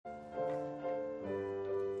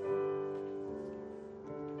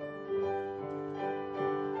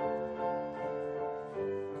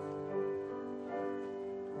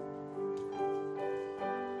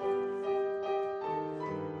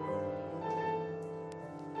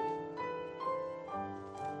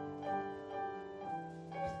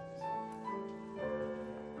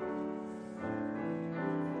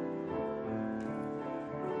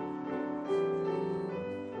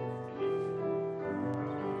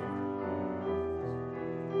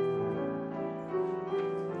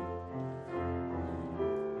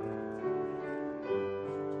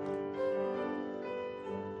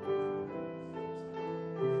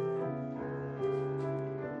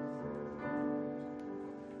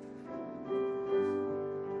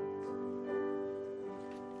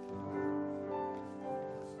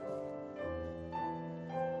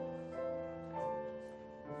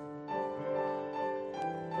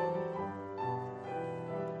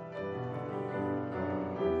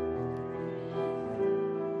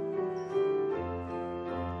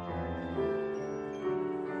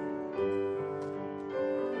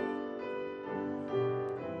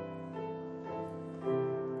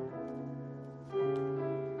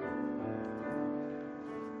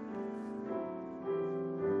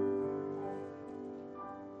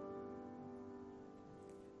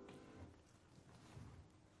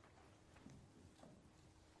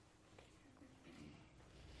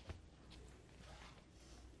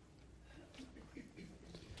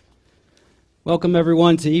Welcome,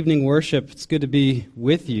 everyone, to evening worship. It's good to be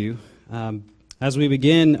with you. As we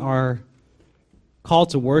begin, our call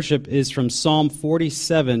to worship is from Psalm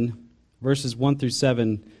 47, verses 1 through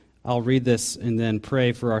 7. I'll read this and then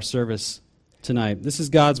pray for our service tonight. This is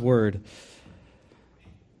God's word.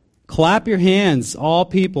 Clap your hands, all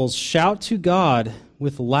peoples. Shout to God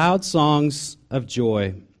with loud songs of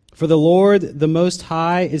joy. For the Lord, the Most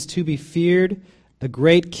High, is to be feared, a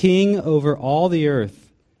great King over all the earth.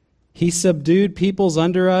 He subdued peoples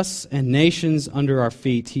under us and nations under our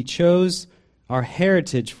feet. He chose our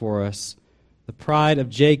heritage for us, the pride of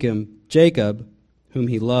Jacob, whom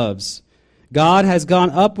he loves. God has gone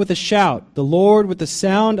up with a shout, the Lord with the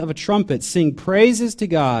sound of a trumpet. Sing praises to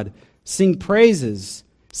God. Sing praises.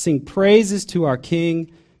 Sing praises to our King.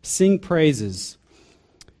 Sing praises.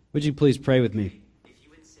 Would you please pray with me? If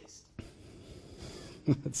you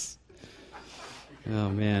insist. Oh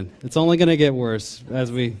man, it's only going to get worse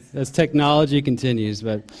as technology continues.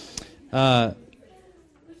 But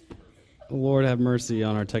Lord, have mercy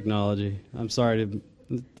on our technology. I'm sorry,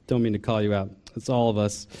 don't mean to call you out. It's all of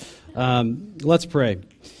us. Let's pray.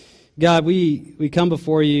 God, we come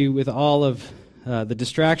before you with all of the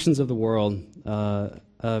distractions of the world,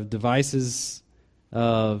 of devices,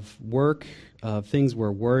 of work, of things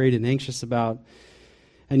we're worried and anxious about,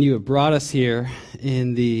 and you have brought us here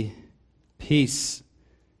in the peace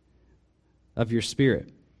of your Spirit.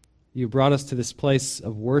 You brought us to this place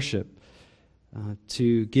of worship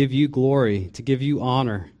to give you glory, to give you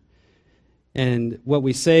honor. And what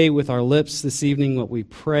we say with our lips this evening, what we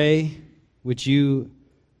pray, would you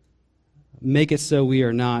make it so we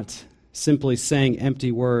are not simply saying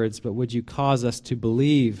empty words, but would you cause us to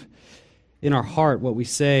believe in our heart what we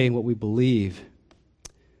say and what we believe.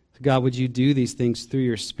 So God, would you do these things through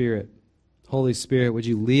your Spirit? Holy Spirit, would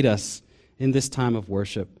you lead us in this time of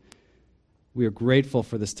worship? We are grateful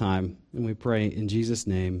for this time, and we pray in Jesus'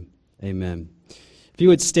 name, amen. If you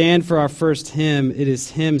would stand for our first hymn, it is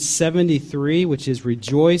hymn 73, which is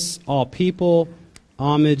Rejoice, All People,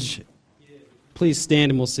 Homage. Please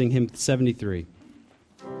stand and we'll sing hymn 73.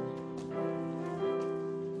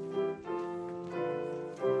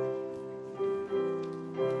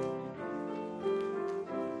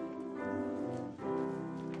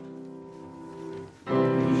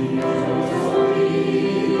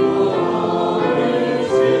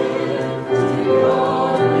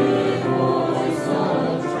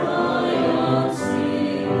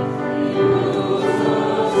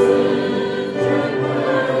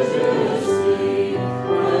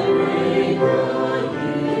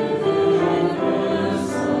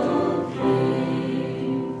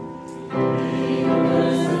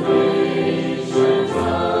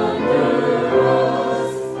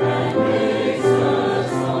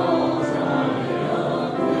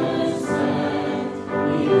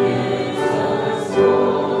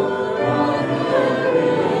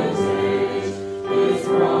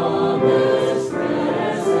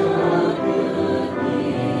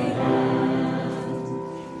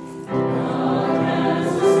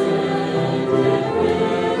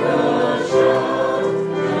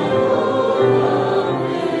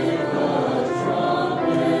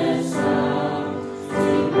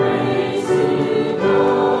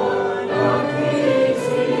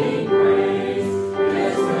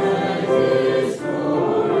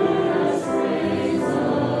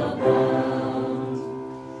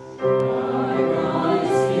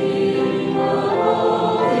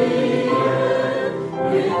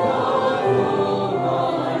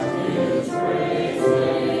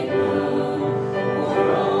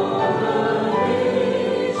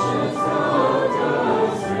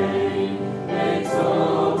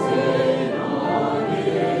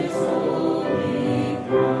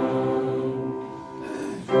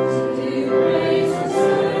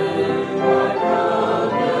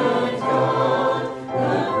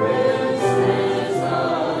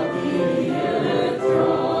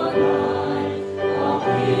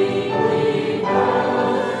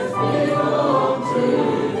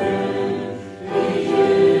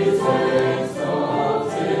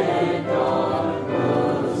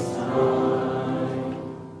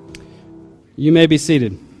 You may be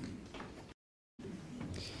seated.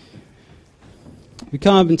 We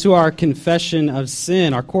come into our confession of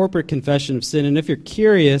sin, our corporate confession of sin. And if you're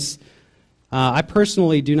curious, I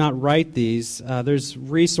personally do not write these. There's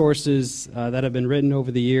resources that have been written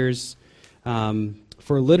over the years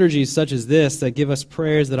for liturgies such as this that give us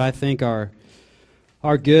prayers that I think are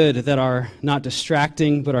good, that are not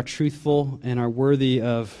distracting, but are truthful and are worthy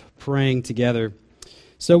of praying together.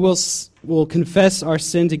 So we'll confess our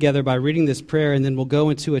sin together by reading this prayer, and then we'll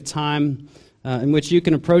go into a time in which you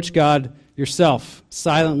can approach God yourself,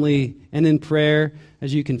 silently and in prayer,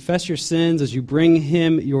 as you confess your sins, as you bring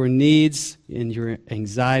Him your needs and your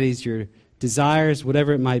anxieties, your desires,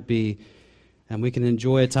 whatever it might be. And we can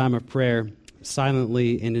enjoy a time of prayer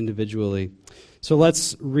silently and individually. So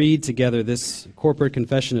let's read together this corporate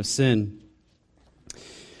confession of sin.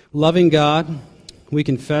 Loving God, we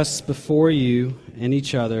confess before you and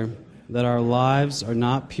each other that our lives are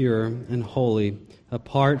not pure and holy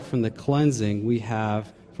apart from the cleansing we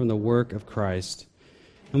have from the work of Christ.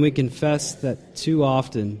 And we confess that too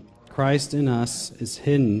often Christ in us is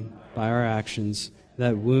hidden by our actions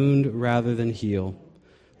that wound rather than heal,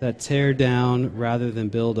 that tear down rather than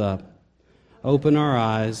build up. Open our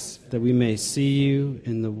eyes that we may see you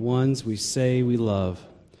in the ones we say we love.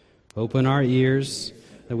 Open our ears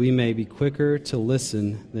that we may be quicker to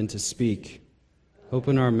listen than to speak.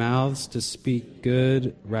 Open our mouths to speak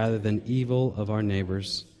good rather than evil of our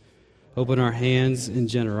neighbors. Open our hands in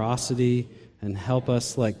generosity and help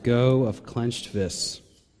us let go of clenched fists.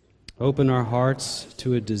 Open our hearts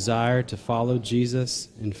to a desire to follow Jesus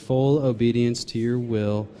in full obedience to your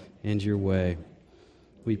will and your way.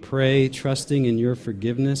 We pray, trusting in your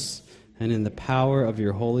forgiveness and in the power of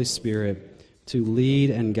your Holy Spirit to lead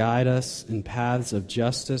and guide us in paths of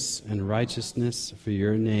justice and righteousness for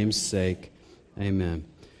your name's sake. Amen.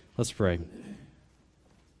 Let's pray.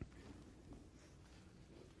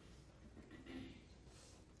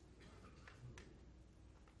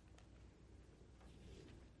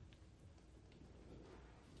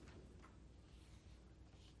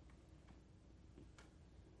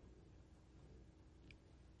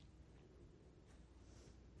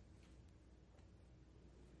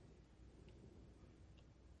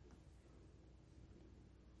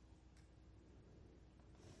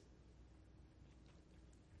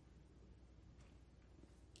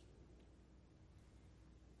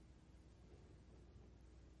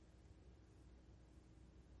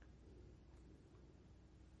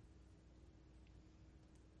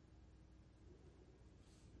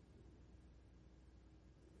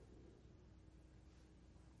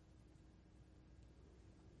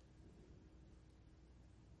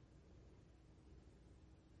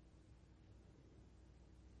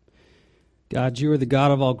 God, you are the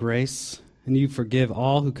God of all grace, and you forgive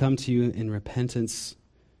all who come to you in repentance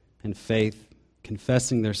and faith,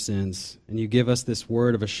 confessing their sins. And you give us this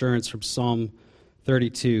word of assurance from Psalm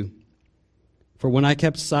 32. For when I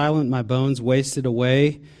kept silent, my bones wasted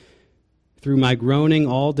away through my groaning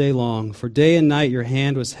all day long. For day and night your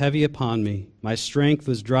hand was heavy upon me. My strength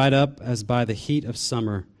was dried up as by the heat of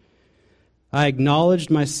summer. I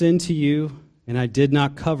acknowledged my sin to you, and I did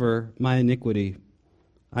not cover my iniquity.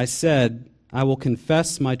 I said, I will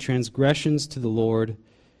confess my transgressions to the Lord,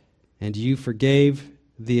 and you forgave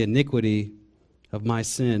the iniquity of my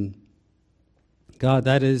sin. God,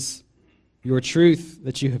 that is your truth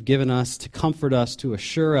that you have given us to comfort us, to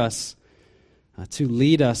assure us, to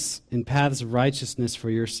lead us in paths of righteousness for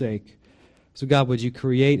your sake. So God, would you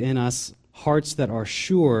create in us hearts that are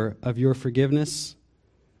sure of your forgiveness?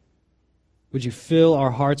 Would you fill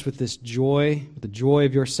our hearts with this joy, with the joy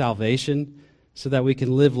of your salvation, so that we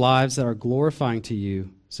can live lives that are glorifying to you,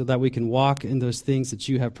 so that we can walk in those things that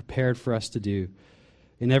you have prepared for us to do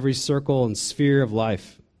in every circle and sphere of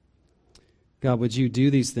life. God, would you do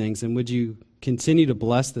these things, and would you continue to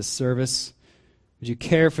bless this service? Would you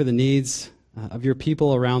care for the needs of your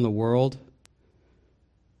people around the world,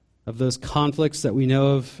 of those conflicts that we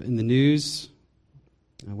know of in the news,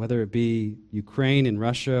 whether it be Ukraine and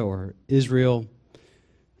Russia or Israel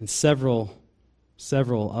and several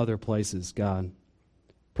other places, God.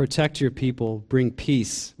 Protect your people. Bring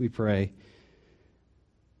peace, we pray.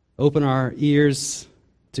 Open our ears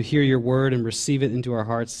to hear your word and receive it into our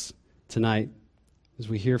hearts tonight as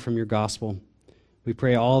we hear from your gospel. We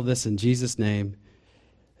pray all of this in Jesus' name.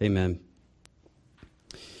 Amen.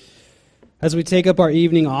 As we take up our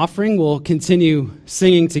evening offering, we'll continue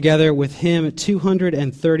singing together with hymn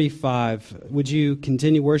 235. Would you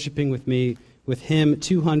continue worshiping with me with hymn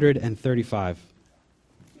 235?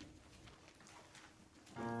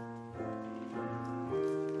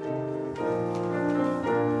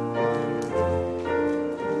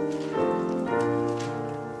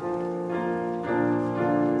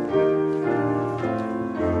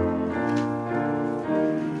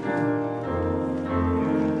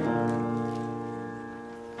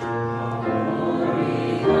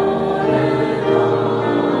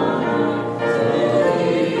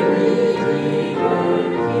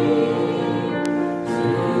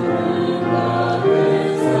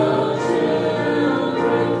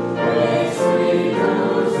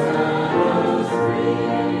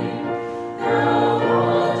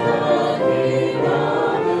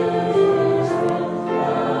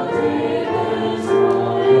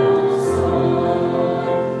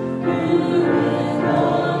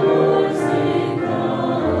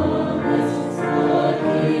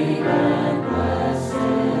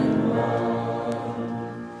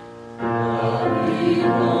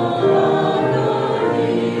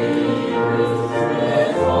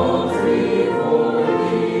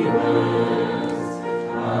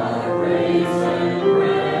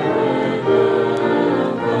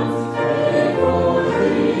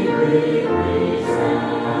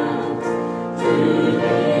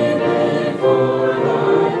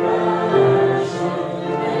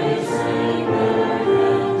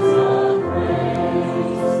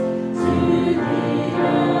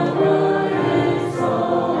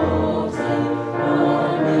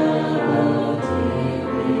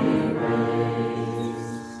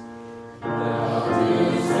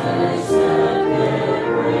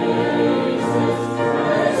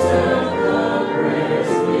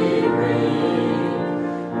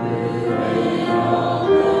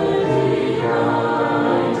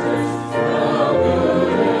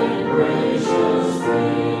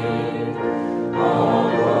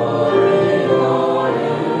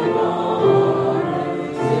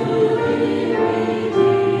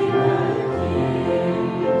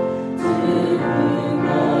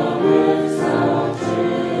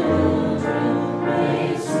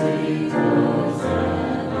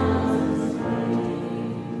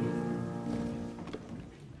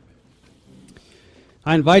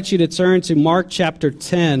 I invite you to turn to Mark chapter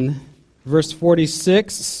 10, verse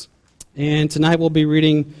 46. And tonight we'll be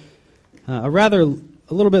reading a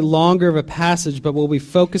little bit longer of a passage, but we'll be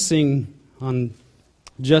focusing on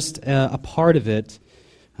just a part of it.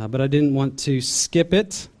 But I didn't want to skip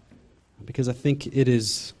it because I think it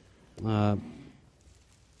is a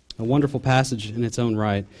wonderful passage in its own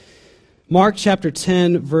right. Mark chapter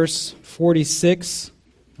 10, verse 46.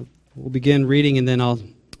 We'll begin reading and then I'll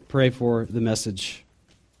pray for the message.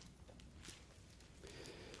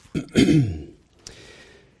 And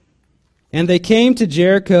they came to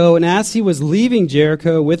Jericho, and as he was leaving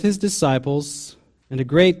Jericho with his disciples and a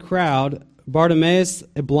great crowd, Bartimaeus,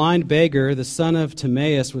 a blind beggar, the son of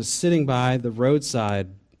Timaeus, was sitting by the roadside.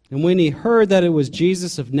 And when he heard that it was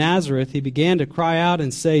Jesus of Nazareth, he began to cry out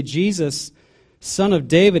and say, "Jesus, Son of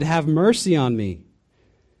David, have mercy on me."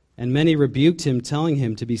 And many rebuked him, telling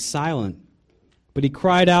him to be silent. But he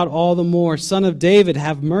cried out all the more, "Son of David,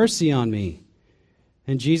 have mercy on me."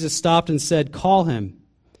 And Jesus stopped and said, "Call him."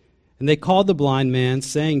 And they called the blind man,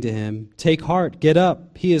 saying to him, "Take heart, get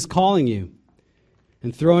up, he is calling you."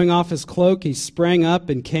 And throwing off his cloak, he sprang up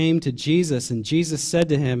and came to Jesus. And Jesus said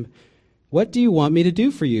to him, "What do you want me to do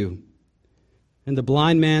for you?" And the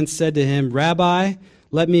blind man said to him, "Rabbi,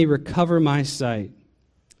 let me recover my sight."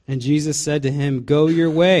 And Jesus said to him, "Go your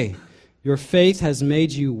way, your faith has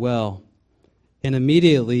made you well." And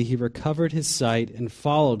immediately he recovered his sight and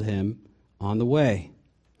followed him on the way.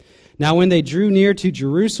 Now when they drew near to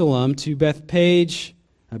Jerusalem, to Bethphage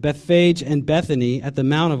and Bethany at the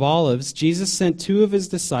Mount of Olives, Jesus sent two of his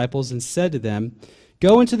disciples and said to them,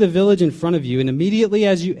 "Go into the village in front of you, and immediately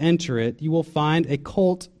as you enter it, you will find a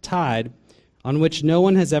colt tied on which no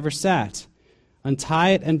one has ever sat.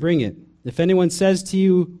 Untie it and bring it. If anyone says to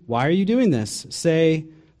you, 'Why are you doing this?' say,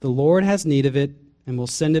 'The Lord has need of it, and will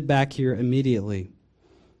send it back here immediately.'"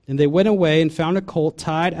 And they went away and found a colt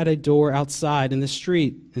tied at a door outside in the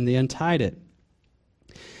street, and they untied it.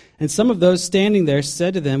 And some of those standing there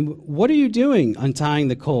said to them, "What are you doing, untying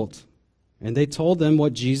the colt?" And they told them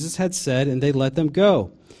what Jesus had said, and they let them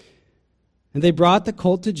go. And they brought the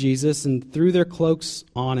colt to Jesus and threw their cloaks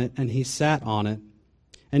on it, and he sat on it.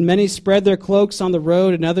 And many spread their cloaks on the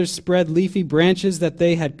road, and others spread leafy branches that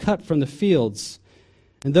they had cut from the fields.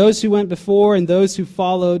 And those who went before and those who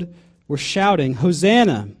followed were shouting,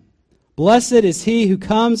 "Hosanna! Blessed is he who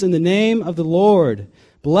comes in the name of the Lord.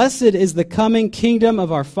 Blessed is the coming kingdom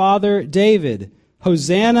of our father David.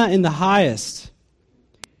 Hosanna in the highest."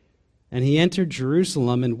 And he entered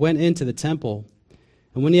Jerusalem and went into the temple.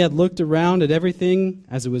 And when he had looked around at everything,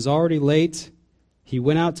 as it was already late, he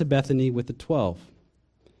went out to Bethany with the 12.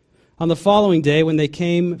 On the following day, when they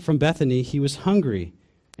came from Bethany, he was hungry.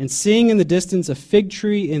 And seeing in the distance a fig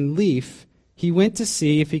tree in leaf, he went to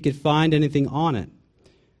see if he could find anything on it.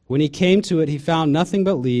 When he came to it, he found nothing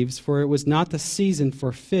but leaves, for it was not the season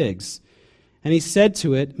for figs. And he said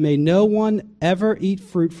to it, "May no one ever eat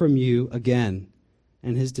fruit from you again."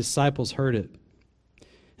 And his disciples heard it.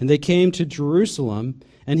 And they came to Jerusalem,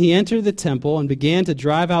 and he entered the temple and began to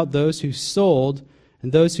drive out those who sold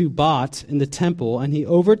and those who bought in the temple, and he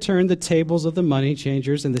overturned the tables of the money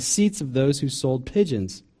changers and the seats of those who sold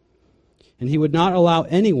pigeons. And he would not allow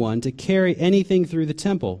anyone to carry anything through the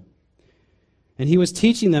temple. And he was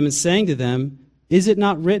teaching them and saying to them, "Is it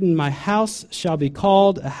not written, 'My house shall be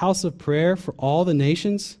called a house of prayer for all the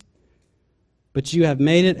nations'? But you have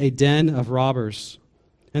made it a den of robbers."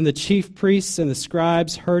 And the chief priests and the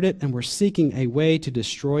scribes heard it and were seeking a way to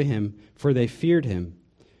destroy him, for they feared him,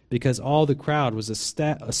 because all the crowd was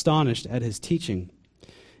astonished at his teaching.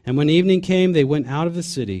 And when evening came, they went out of the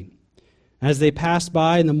city. As they passed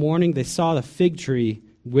by in the morning, they saw the fig tree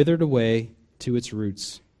withered away to its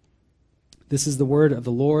roots. This is the word of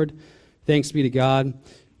the Lord. Thanks be to God.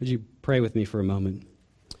 Would you pray with me for a moment?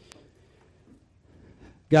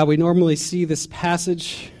 God, we normally see this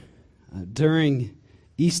passage during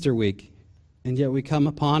Easter week, and yet we come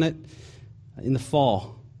upon it in the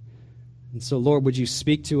fall. And so, Lord, would you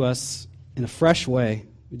speak to us in a fresh way?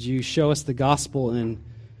 Would you show us the gospel in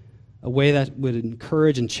a way that would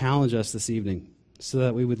encourage and challenge us this evening so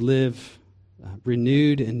that we would live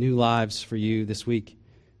renewed and new lives for you this week?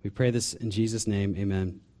 We pray this in Jesus' name,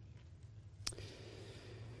 amen.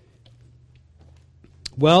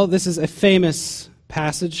 Well, this is a famous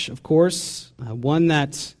passage, of course, one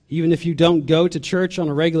that even if you don't go to church on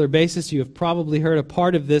a regular basis, you have probably heard a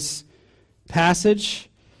part of this passage.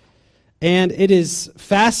 And it is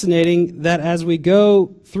fascinating that as we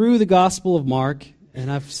go through the Gospel of Mark,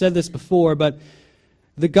 and I've said this before, but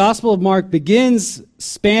the Gospel of Mark begins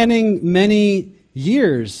spanning many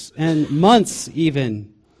years and months even.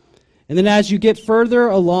 And then as you get further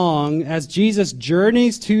along, as Jesus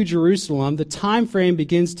journeys to Jerusalem, the time frame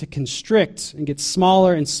begins to constrict and get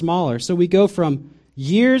smaller and smaller. So we go from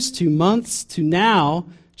years to months to now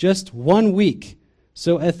just 1 week.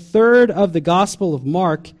 So a third of the Gospel of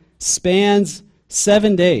Mark spans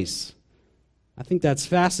 7 days. I think that's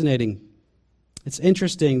fascinating. It's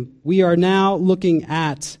interesting. We are now looking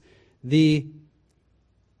at the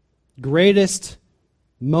greatest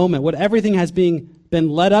moment, what everything has been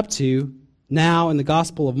led up to now in the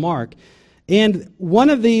Gospel of Mark. And one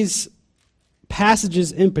of these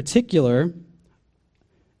passages in particular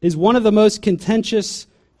is one of the most contentious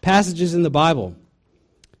passages in the Bible.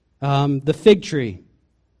 The fig tree.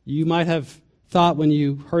 You might have thought when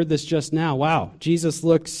you heard this just now, wow, Jesus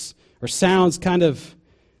looks or sounds kind of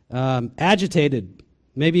agitated,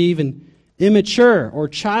 maybe even immature or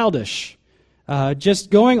childish.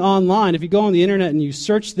 Just going online, if you go on the internet and you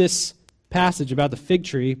search this passage about the fig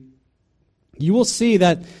tree, you will see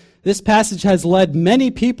that this passage has led many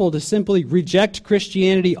people to simply reject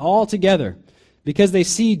Christianity altogether because they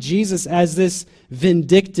see Jesus as this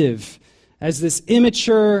vindictive, as this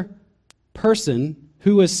immature person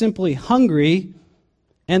who was simply hungry,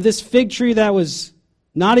 and this fig tree that was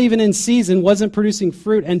not even in season wasn't producing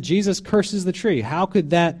fruit, and Jesus curses the tree. How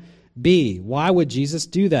could that be? Why would Jesus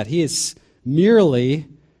do that? He is merely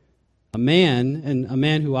a man, and a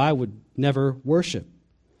man who I would never worship.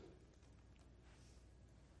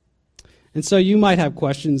 And so you might have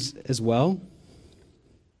questions as well.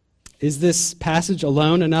 Is this passage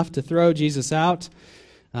alone enough to throw Jesus out?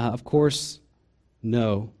 Of course,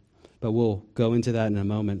 no. But we'll go into that in a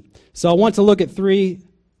moment. So I want to look at 3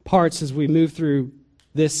 parts as we move through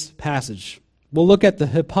this passage. We'll look at the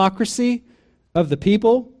hypocrisy of the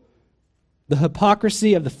people, the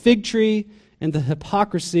hypocrisy of the fig tree, and the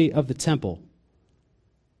hypocrisy of the temple.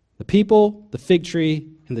 The people, the fig tree,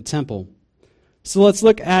 and the temple. So let's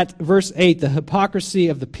look at verse 8, the hypocrisy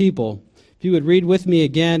of the people. If you would read with me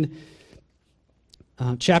again,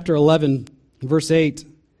 chapter 11, verse 8.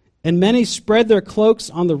 And many spread their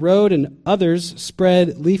cloaks on the road, and others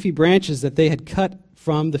spread leafy branches that they had cut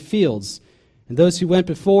from the fields. And those who went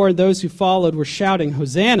before and those who followed were shouting,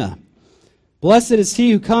 Hosanna! Blessed is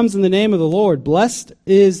he who comes in the name of the Lord. Blessed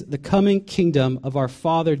is the coming kingdom of our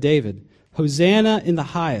father David. Hosanna in the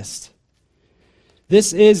highest.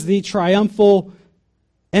 This is the triumphal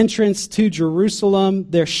entrance to Jerusalem.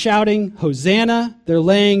 They're shouting, Hosanna. They're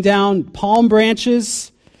laying down palm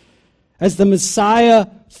branches as the Messiah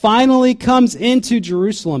finally comes into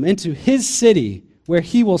Jerusalem, into his city, where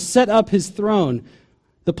he will set up his throne,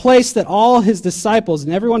 the place that all his disciples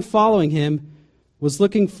and everyone following him was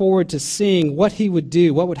looking forward to seeing what he would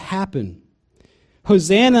do, what would happen.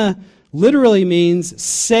 Hosanna literally means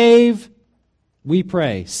save, we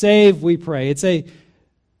pray. Save, we pray. It's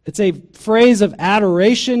a phrase of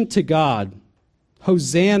adoration to God.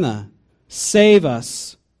 Hosanna, save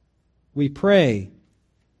us, we pray.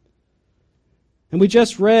 And we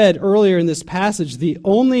just read earlier in this passage, the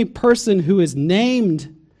only person who is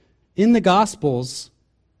named in the Gospels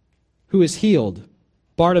who is healed,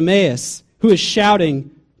 Bartimaeus, who is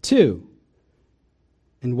shouting too.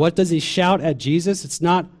 And what does he shout at Jesus? It's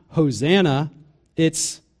not Hosanna,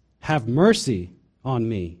 it's have mercy on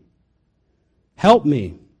me. Help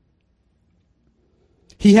me.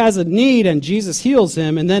 He has a need and Jesus heals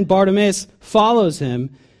him, and then Bartimaeus follows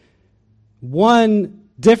him. One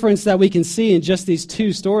difference that we can see in just these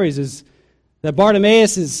 2 stories is that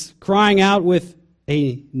Bartimaeus is crying out with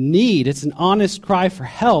a need. It's an honest cry for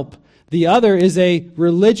help. The other is a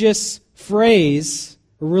religious phrase,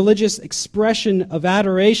 a religious expression of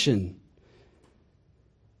adoration.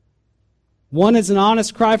 One is an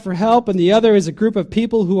honest cry for help, and the other is a group of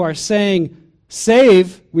people who are saying,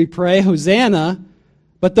 save, we pray, Hosanna.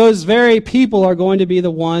 But those very people are going to be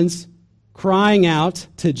the ones crying out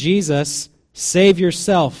to Jesus, save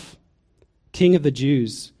yourself, King of the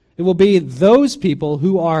Jews. It will be those people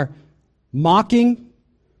who are mocking,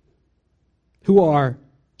 who are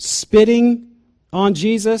spitting on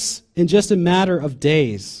Jesus in just a matter of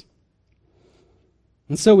days.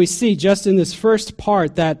 And so we see just in this first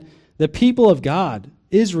part that the people of God,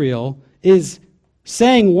 Israel, is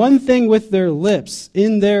saying one thing with their lips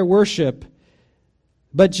in their worship,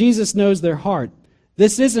 but Jesus knows their heart.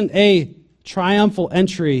 This isn't a triumphal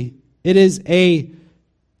entry. It is a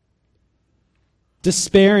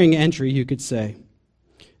despairing entry, you could say.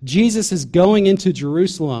 Jesus is going into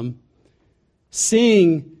Jerusalem,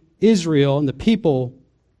 seeing Israel and the people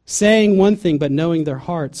saying one thing, but knowing their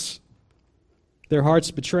hearts. Their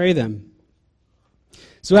hearts betray them.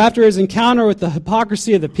 So after his encounter with the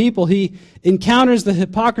hypocrisy of the people, he encounters the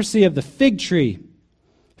hypocrisy of the fig tree.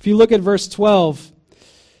 If you look at verse 12,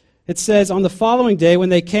 it says, "On the following day, when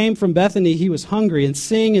they came from Bethany, he was hungry, and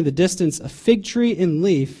seeing in the distance a fig tree in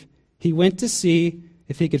leaf, he went to see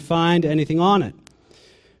if he could find anything on it.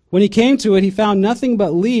 When he came to it, he found nothing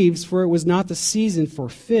but leaves, for it was not the season for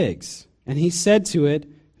figs. And he said to it,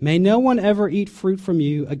 'May no one ever eat fruit from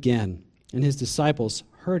you again.' And his disciples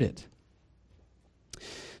heard it."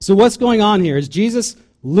 So what's going on here? Is Jesus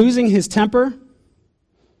losing his temper?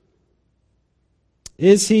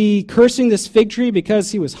 Is he cursing this fig tree because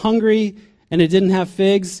he was hungry and it didn't have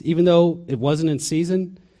figs, even though it wasn't in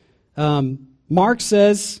season? Mark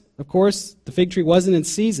says, of course, the fig tree wasn't in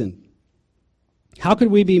season. How could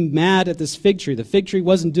we be mad at this fig tree? The fig tree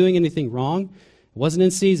wasn't doing anything wrong. It wasn't in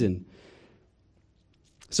season.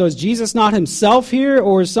 So is Jesus not himself here,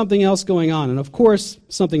 or is something else going on? And of course,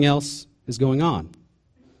 something else is going on.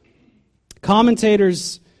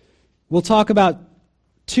 Commentators will talk about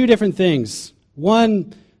two different things.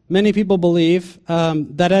 One, many people believe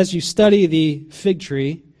that as you study the fig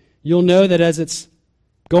tree, you'll know that as it's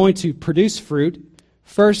going to produce fruit,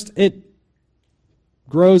 first it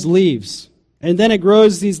grows leaves, and then it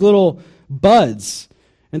grows these little buds.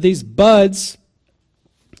 And these buds,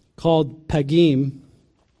 called pagim,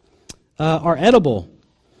 are edible.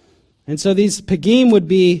 And so these pagim would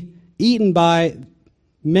be eaten by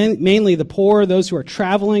mainly the poor, those who are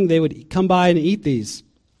traveling. They would come by and eat these.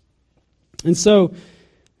 And so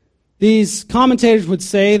these commentators would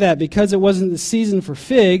say that because it wasn't the season for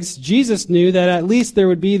figs, Jesus knew that at least there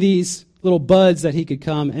would be these little buds that he could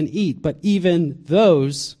come and eat. But even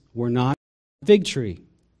those were not a fig tree.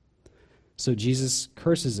 So Jesus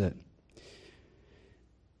curses it.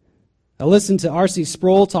 I listened to R.C.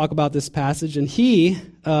 Sproul talk about this passage, and he,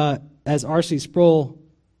 as R.C. Sproul,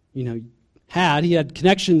 he had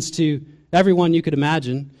connections to everyone you could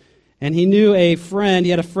imagine, and he knew he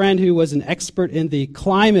had a friend who was an expert in the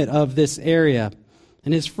climate of this area.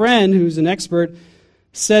 And his friend, who's an expert,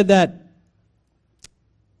 said that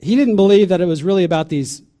he didn't believe that it was really about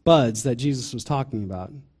these buds that Jesus was talking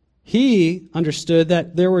about. He understood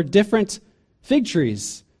that there were different fig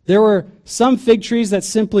trees. There were some fig trees that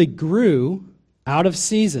simply grew out of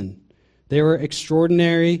season. They were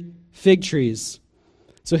extraordinary fig trees.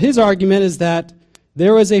 So his argument is that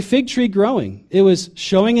there was a fig tree growing. It was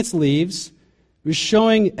showing its leaves. It was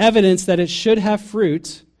showing evidence that it should have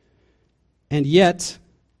fruit, and yet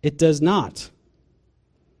it does not.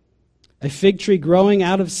 A fig tree growing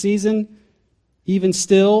out of season, even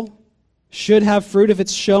still, should have fruit if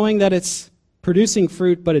it's showing that it's producing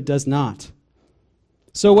fruit, but it does not.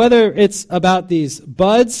 So whether it's about these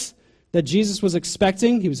buds that Jesus was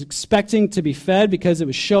expecting, he was expecting to be fed because it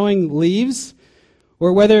was showing leaves,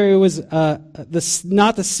 or whether it was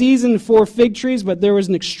not the season for fig trees, but there was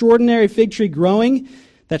an extraordinary fig tree growing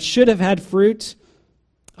that should have had fruit,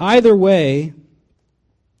 either way,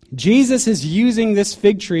 Jesus is using this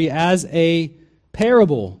fig tree as a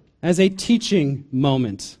parable, as a teaching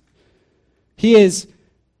moment. If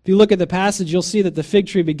you look at the passage, you'll see that the fig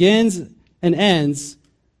tree begins and ends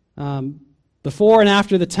before and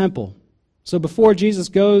after the temple. So before Jesus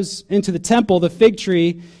goes into the temple, the fig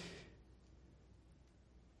tree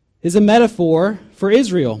is a metaphor for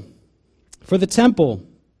Israel, for the temple.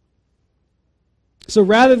 So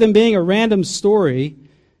rather than being a random story,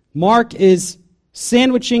 Mark is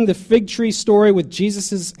sandwiching the fig tree story with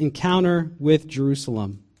Jesus' encounter with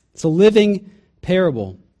Jerusalem. It's a living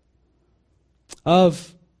parable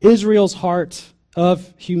of Israel's heart,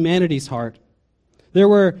 of humanity's heart. There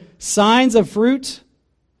were signs of fruit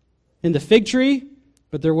in the fig tree,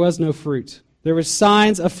 but there was no fruit. There were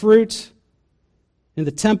signs of fruit in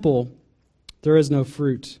the temple. There is no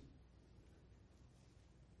fruit.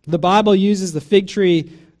 The Bible uses the fig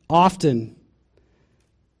tree often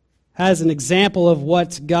as an example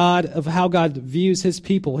of how God views his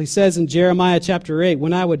people. He says in Jeremiah chapter 8,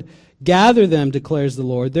 "When I would gather them, declares the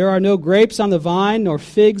Lord, there are no grapes on the vine, nor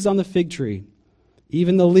figs on the fig tree.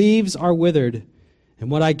 Even the leaves are withered, and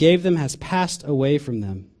what I gave them has passed away from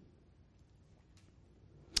them."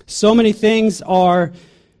 So many things are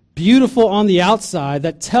beautiful on the outside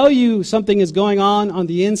that tell you something is going on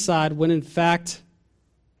the inside, when in fact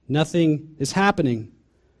nothing is happening.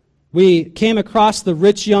 We came across the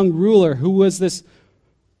rich young ruler who was this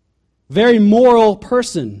very moral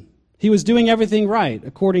person. He was doing everything right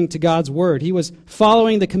according to God's word. He was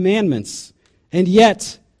following the commandments, and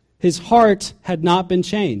yet his heart had not been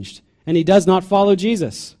changed, and he does not follow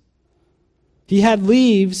Jesus. He had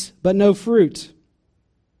leaves, but no fruit.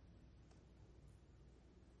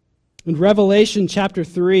 In Revelation chapter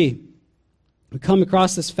 3, we come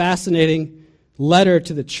across this fascinating letter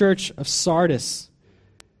to the church of Sardis.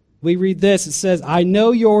 we read this. It says, I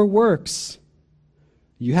know your works.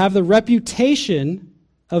 You have the reputation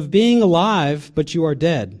of being alive, but you are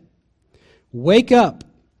dead. Wake up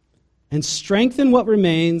and strengthen what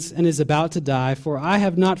remains and is about to die, for I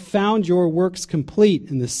have not found your works complete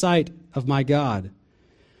in the sight of my God.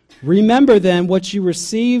 Remember then what you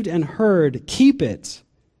received and heard, keep it,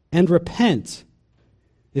 and repent.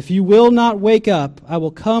 If you will not wake up, I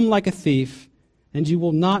will come like a thief, and you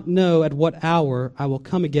will not know at what hour I will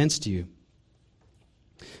come against you.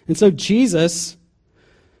 And so Jesus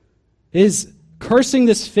is cursing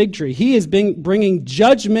this fig tree. He is bringing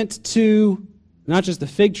judgment to not just the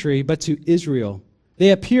fig tree, but to Israel.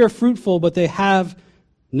 They appear fruitful, but they have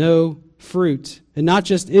no fruit. And not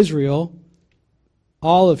just Israel,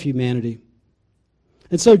 all of humanity.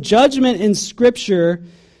 And so judgment in Scripture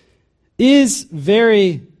is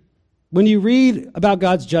very, when you read about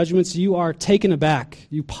God's judgments, you are taken aback.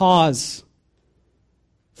 You pause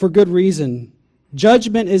for good reason.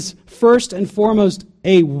 Judgment is first and foremost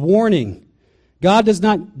a warning. God does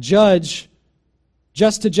not judge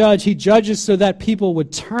just to judge. He judges so that people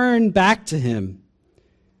would turn back to Him.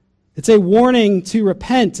 It's a warning to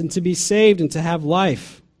repent and to be saved and to have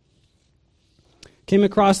life. Came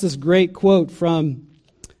across this great quote from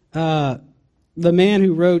the man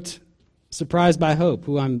who wrote Surprised by Hope,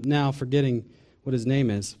 who I'm now forgetting what his name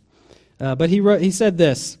is. But he said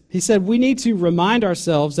this. He said, we need to remind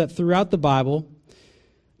ourselves that throughout the Bible,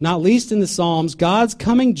 not least in the Psalms, God's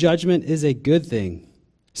coming judgment is a good thing,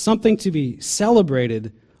 something to be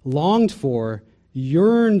celebrated, longed for,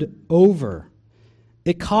 yearned over.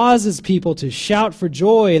 It causes people to shout for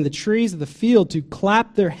joy and the trees of the field to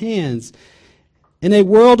clap their hands. In a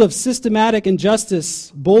world of systematic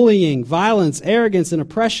injustice, bullying, violence, arrogance, and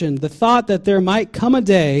oppression, the thought that there might come a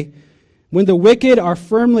day when the wicked are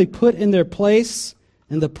firmly put in their place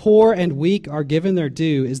and the poor and weak are given their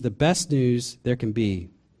due is the best news there can be.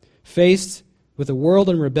 Faced with a world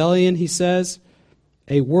in rebellion, he says,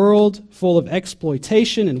 a world full of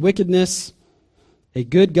exploitation and wickedness, a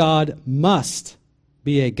good God must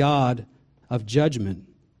be a God of judgment.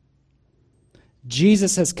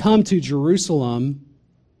 Jesus has come to Jerusalem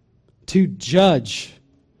to judge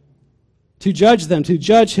them, to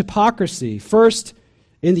judge hypocrisy. First,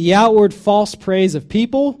 in the outward false praise of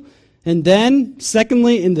people, and then,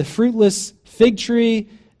 secondly, in the fruitless fig tree,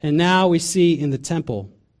 and now we see in the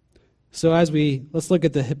temple. So let's look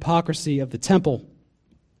at the hypocrisy of the temple.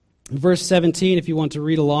 In verse 17, if you want to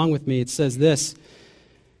read along with me, it says this,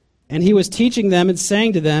 and he was teaching them and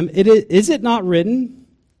saying to them, is it not written,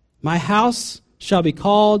 my house shall be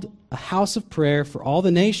called a house of prayer for all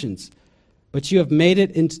the nations, but you have made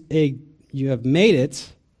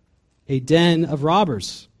it a den of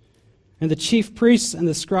robbers. And the chief priests and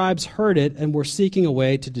the scribes heard it and were seeking a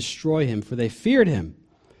way to destroy him, for they feared him,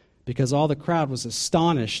 because all the crowd was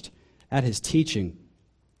astonished at his teaching.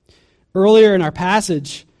 Earlier in our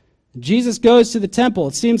passage, Jesus goes to the temple.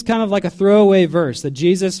 It seems kind of like a throwaway verse that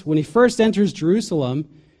Jesus, when he first enters Jerusalem,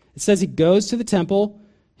 it says he goes to the temple,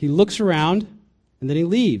 he looks around, and then he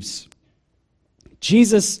leaves.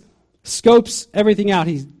 Jesus scopes everything out.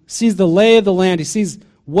 He sees the lay of the land. He sees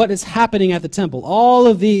what is happening at the temple, all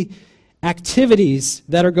of the activities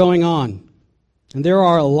that are going on. And there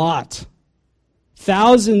are a lot.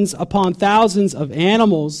 Thousands upon thousands of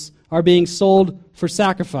animals are being sold for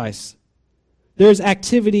sacrifice. There's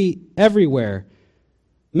activity everywhere.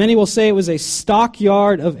 Many will say it was a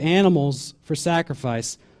stockyard of animals for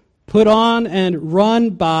sacrifice, put on and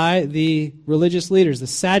run by the religious leaders, the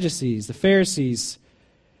Sadducees, the Pharisees.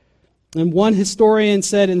 And one historian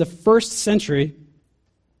said in the first century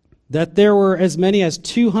that there were as many as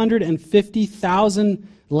 250,000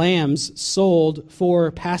 lambs sold for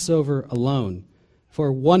Passover alone.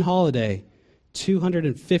 For one holiday,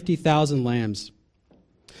 250,000 lambs.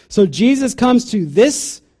 So Jesus comes to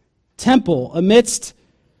this temple amidst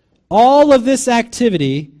all of this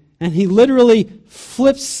activity, and he literally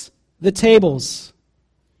flips the tables.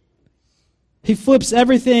 He flips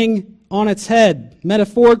everything on its head,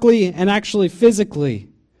 metaphorically and actually physically.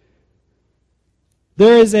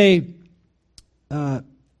 There is a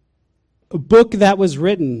book that was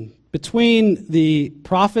written between the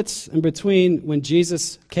prophets and between when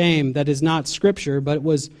Jesus came that is not Scripture, but it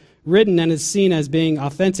was written and is seen as being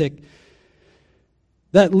authentic,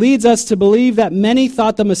 that leads us to believe that many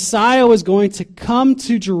thought the Messiah was going to come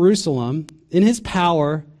to Jerusalem in his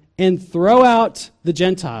power and throw out the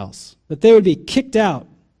Gentiles, that they would be kicked out,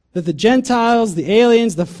 that the Gentiles, the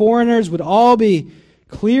aliens, the foreigners would all be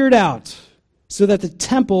cleared out so that the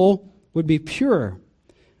temple would be pure.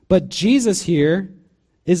 But Jesus here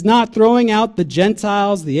is not throwing out the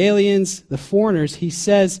Gentiles, the aliens, the foreigners. He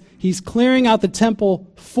says he's clearing out the temple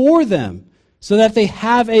for them so that they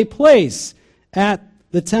have a place at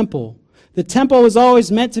the temple. The temple was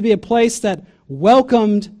always meant to be a place that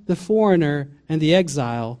welcomed the foreigner and the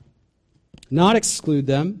exile, not exclude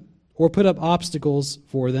them or put up obstacles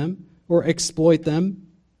for them or exploit them.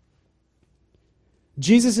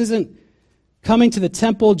 Jesus isn't coming to the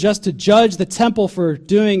temple just to judge the temple for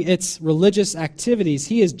doing its religious activities.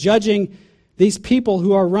 He is judging these people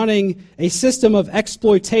who are running a system of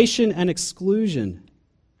exploitation and exclusion.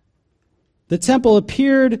 The temple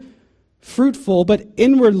appeared fruitful, but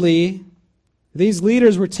inwardly, these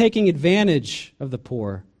leaders were taking advantage of the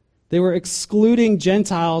poor. They were excluding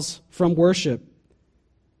Gentiles from worship.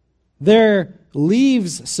 Their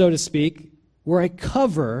leaves, so to speak, were a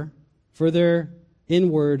cover for their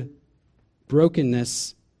inward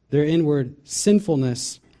brokenness, their inward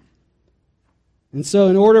sinfulness. And so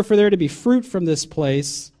in order for there to be fruit from this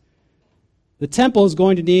place, the temple is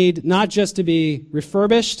going to need not just to be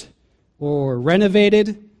refurbished or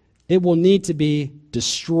renovated, it will need to be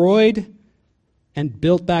destroyed and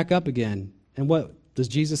built back up again. And what does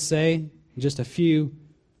Jesus say? In just a few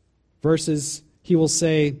verses, he will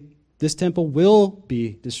say, this temple will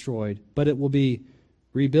be destroyed, but it will be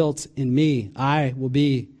rebuilt in me. I will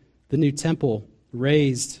be the new temple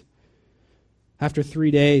raised after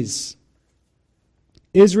 3 days.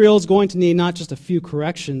 Israel is going to need not just a few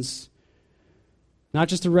corrections, not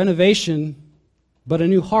just a renovation, but a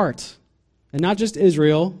new heart. And not just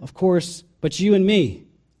Israel, of course, but you and me.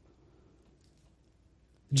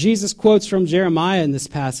 Jesus quotes from Jeremiah in this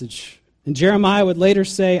passage. And Jeremiah would later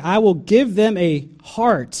say, I will give them a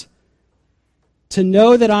heart to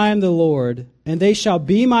know that I am the Lord, and they shall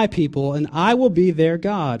be my people, and I will be their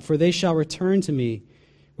God, for they shall return to me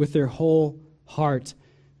with their whole heart.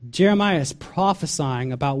 Jeremiah is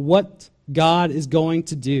prophesying about what God is going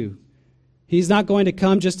to do. He's not going to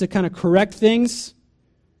come just to kind of correct things,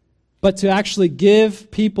 but to actually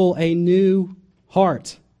give people a new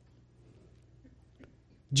heart.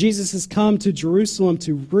 Jesus has come to Jerusalem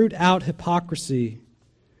to root out hypocrisy,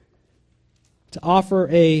 to offer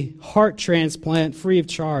a heart transplant free of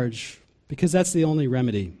charge, because that's the only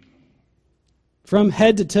remedy. From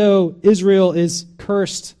head to toe, Israel is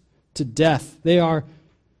cursed to death. They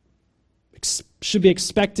should be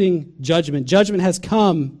expecting judgment. Judgment has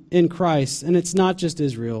come in Christ, and it's not just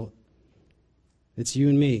Israel. It's you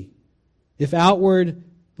and me. If outward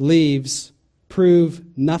leaves prove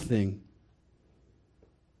nothing,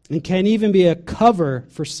 and can even be a cover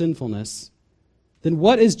for sinfulness, then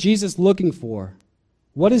what is Jesus looking for?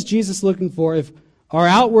 What is Jesus looking for? If our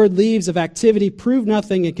outward leaves of activity prove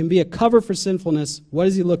nothing and can be a cover for sinfulness, what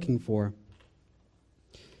is he looking for?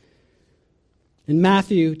 In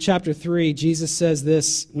Matthew chapter 3, Jesus says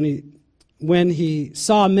this when he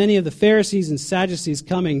saw many of the Pharisees and Sadducees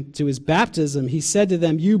coming to his baptism, he said to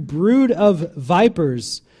them, "You brood of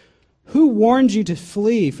vipers, who warned you to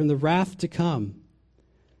flee from the wrath to come?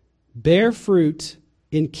 Bear fruit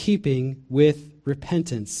in keeping with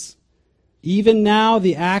repentance. Even now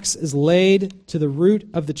the axe is laid to the root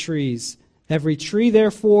of the trees. Every tree,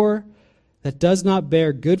 therefore, that does not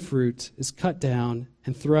bear good fruit is cut down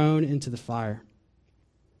and thrown into the fire."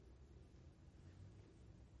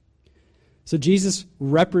 So Jesus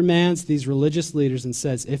reprimands these religious leaders and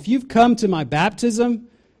says, if you've come to my baptism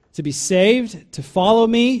to be saved, to follow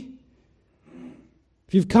me,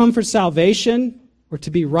 if you've come for salvation or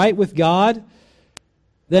to be right with God,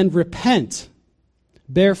 then repent.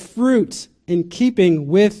 Bear fruit in keeping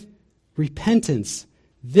with repentance.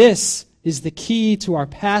 This is the key to our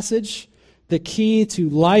passage, the key to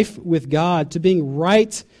life with God, to being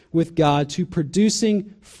right with God, to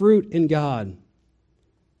producing fruit in God.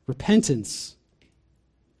 Repentance.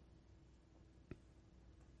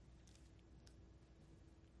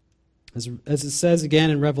 As it says again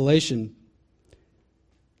in Revelation,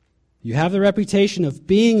 you have the reputation of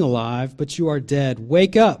being alive, but you are dead.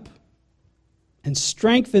 Wake up and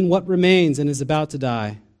strengthen what remains and is about to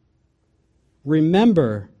die.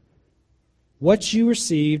 Remember what you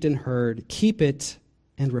received and heard. Keep it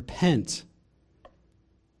and repent.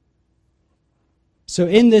 So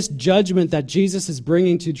in this judgment that Jesus is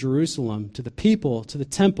bringing to Jerusalem, to the people, to the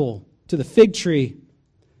temple, to the fig tree,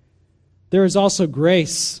 there is also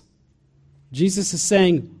grace. Jesus is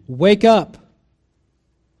saying, wake up.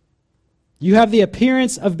 You have the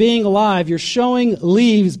appearance of being alive. You're showing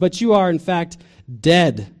leaves, but you are in fact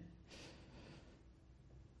dead.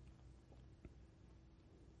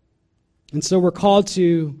 And so we're called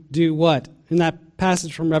to do what? In that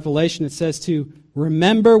passage from Revelation, it says to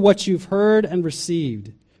remember what you've heard and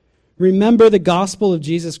received. Remember the gospel of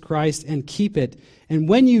Jesus Christ and keep it. And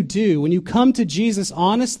when you do, when you come to Jesus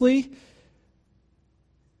honestly,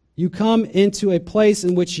 you come into a place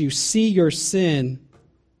in which you see your sin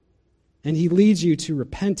and he leads you to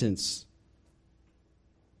repentance.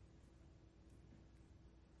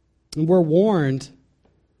 And we're warned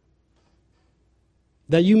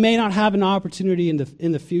that you may not have an opportunity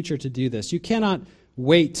in the future to do this. You cannot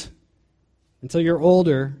wait until you're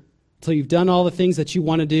older, until you've done all the things that you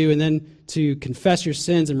want to do, and then to confess your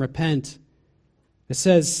sins and repent. It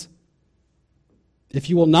says, if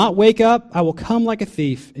you will not wake up, I will come like a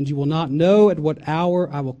thief, and you will not know at what hour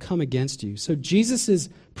I will come against you. So Jesus'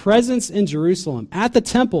 presence in Jerusalem, at the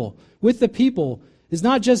temple, with the people, is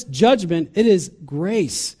not just judgment, it is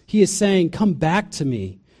grace. He is saying, come back to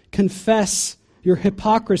me. Confess your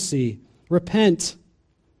hypocrisy. Repent.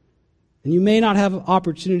 And you may not have an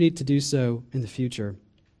opportunity to do so in the future.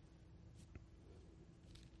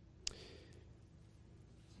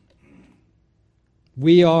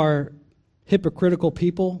 We are hypocritical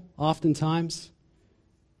people oftentimes.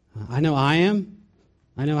 I know I am.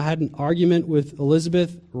 I know I had an argument with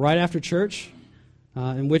Elizabeth right after church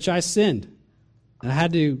in which I sinned. And I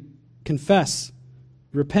had to confess,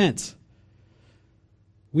 repent.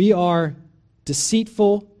 We are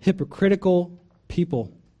deceitful, hypocritical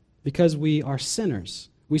people because we are sinners.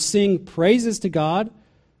 We sing praises to God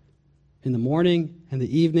in the morning and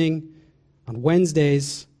the evening, on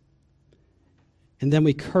Wednesdays, and then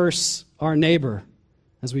we curse our neighbor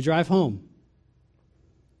as we drive home.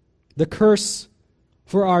 The curse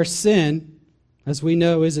for our sin, as we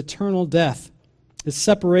know, is eternal death, is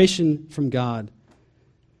separation from God.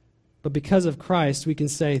 But because of Christ, we can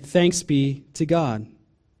say, thanks be to God.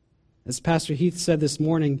 As Pastor Heath said this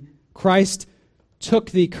morning, Christ took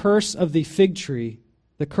the curse of the fig tree,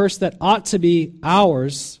 the curse that ought to be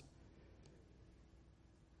ours,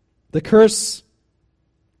 the curse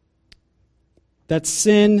that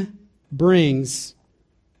sin brings.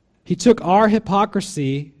 He took our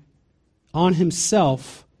hypocrisy on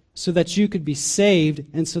himself so that you could be saved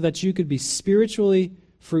and so that you could be spiritually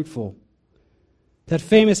fruitful. That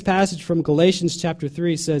famous passage from Galatians chapter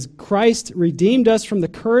 3 says, Christ redeemed us from the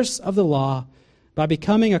curse of the law by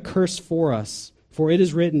becoming a curse for us. For it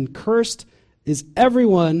is written, cursed is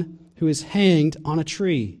everyone who is hanged on a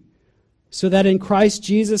tree, so that in Christ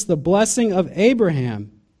Jesus the blessing of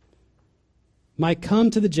Abraham might come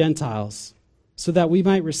to the Gentiles, so that we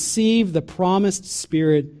might receive the promised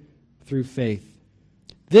Spirit through faith.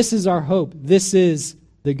 This is our hope. This is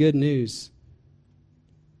the good news.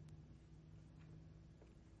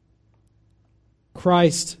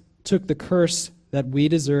 Christ took the curse that we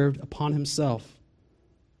deserved upon himself.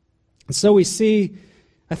 And so we see,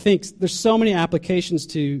 I think, there's so many applications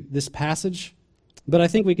to this passage, but I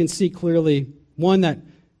think we can see clearly, one, that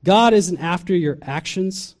God isn't after your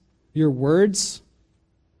actions, your words,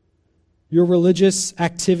 your religious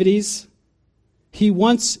activities. He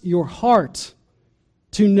wants your heart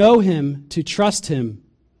to know him, to trust him,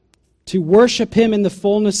 to worship him in the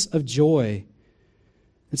fullness of joy.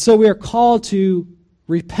 And so we are called to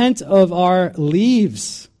repent of our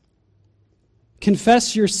leaves.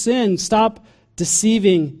 Confess your sin. Stop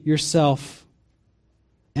deceiving yourself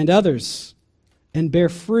and others, and bear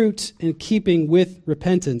fruit in keeping with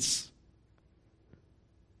repentance.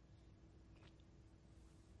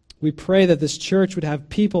 We pray that this church would have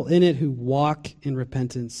people in it who walk in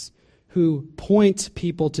repentance, who point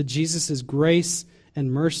people to Jesus' grace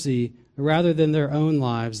and mercy rather than their own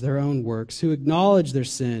lives, their own works, who acknowledge their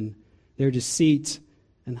sin, their deceit,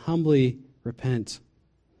 and humbly repent.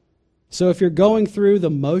 So if you're going through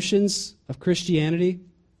the motions of Christianity,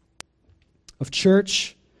 of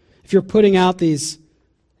church, if you're putting out these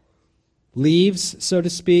leaves, so to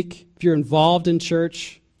speak, if you're involved in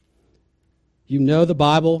church, you know the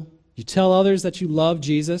Bible, you tell others that you love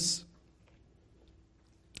Jesus,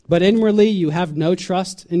 but inwardly you have no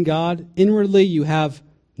trust in God, inwardly you have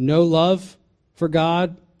no love for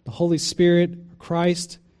God, the Holy Spirit,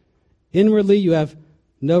 Christ. Inwardly, you have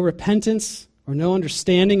no repentance or no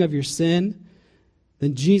understanding of your sin.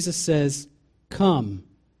 Then Jesus says, come,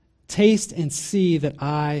 taste and see that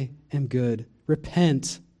I am good.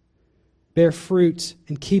 Repent. Bear fruit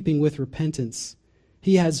in keeping with repentance.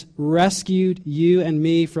 He has rescued you and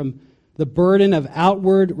me from the burden of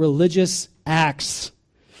outward religious acts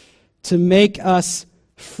to make us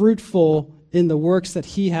fruitful in the works that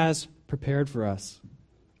he has prepared for us.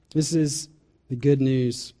 This is the good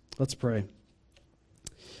news. Let's pray.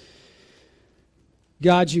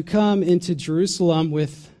 God, you come into Jerusalem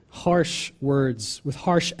with harsh words, with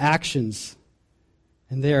harsh actions,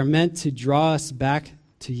 and they are meant to draw us back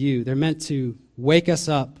to you. They're meant to wake us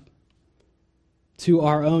up to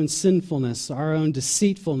our own sinfulness, our own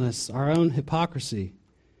deceitfulness, our own hypocrisy.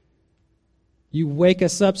 You wake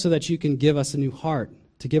us up so that you can give us a new heart,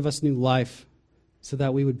 to give us new life, so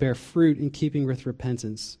that we would bear fruit in keeping with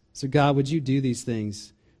repentance. So God, would you do these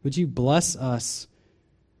things? Would you bless us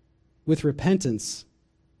with repentance?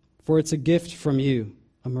 For it's a gift from you,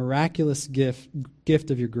 a miraculous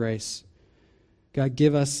gift of your grace. God,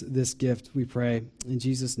 give us this gift, we pray. In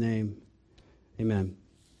Jesus' name, amen.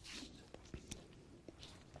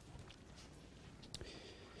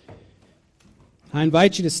 I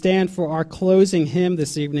invite you to stand for our closing hymn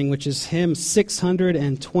this evening, which is hymn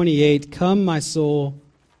 628, Come My Soul,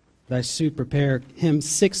 Thy Suit Prepare, hymn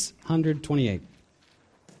 628.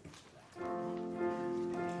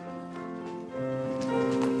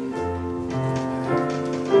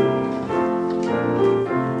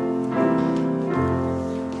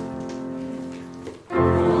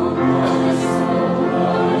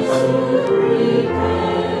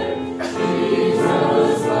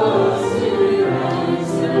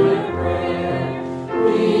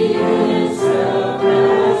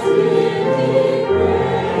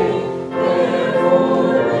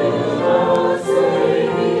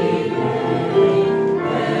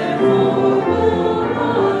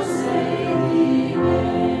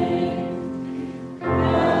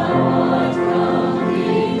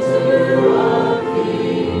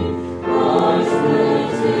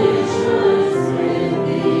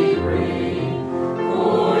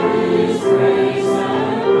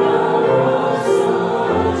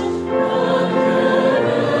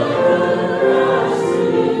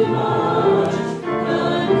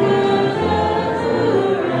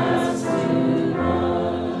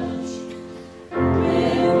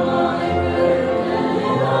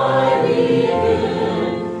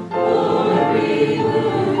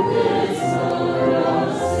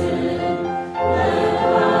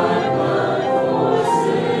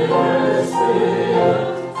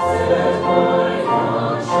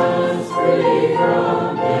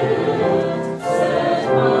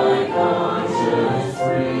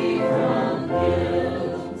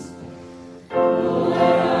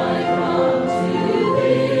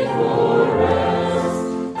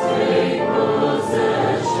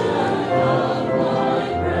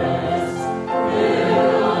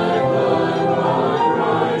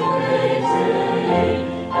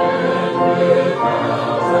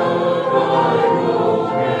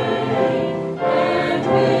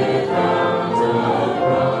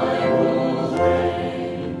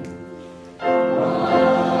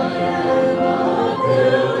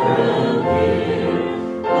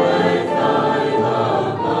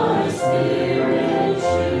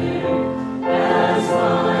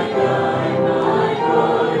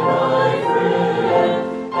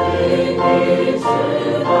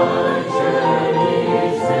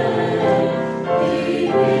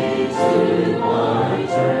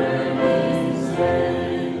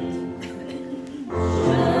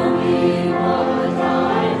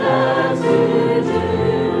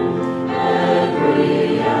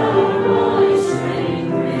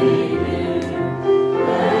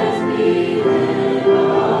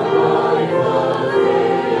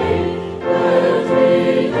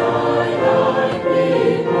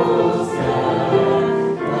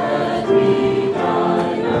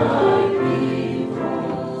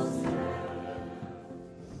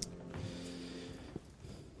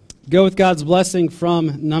 Go with God's blessing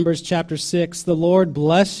from Numbers chapter 6. The Lord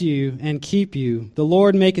bless you and keep you. The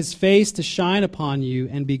Lord make his face to shine upon you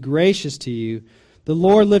and be gracious to you. The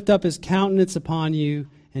Lord lift up his countenance upon you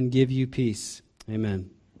and give you peace.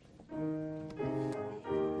 Amen.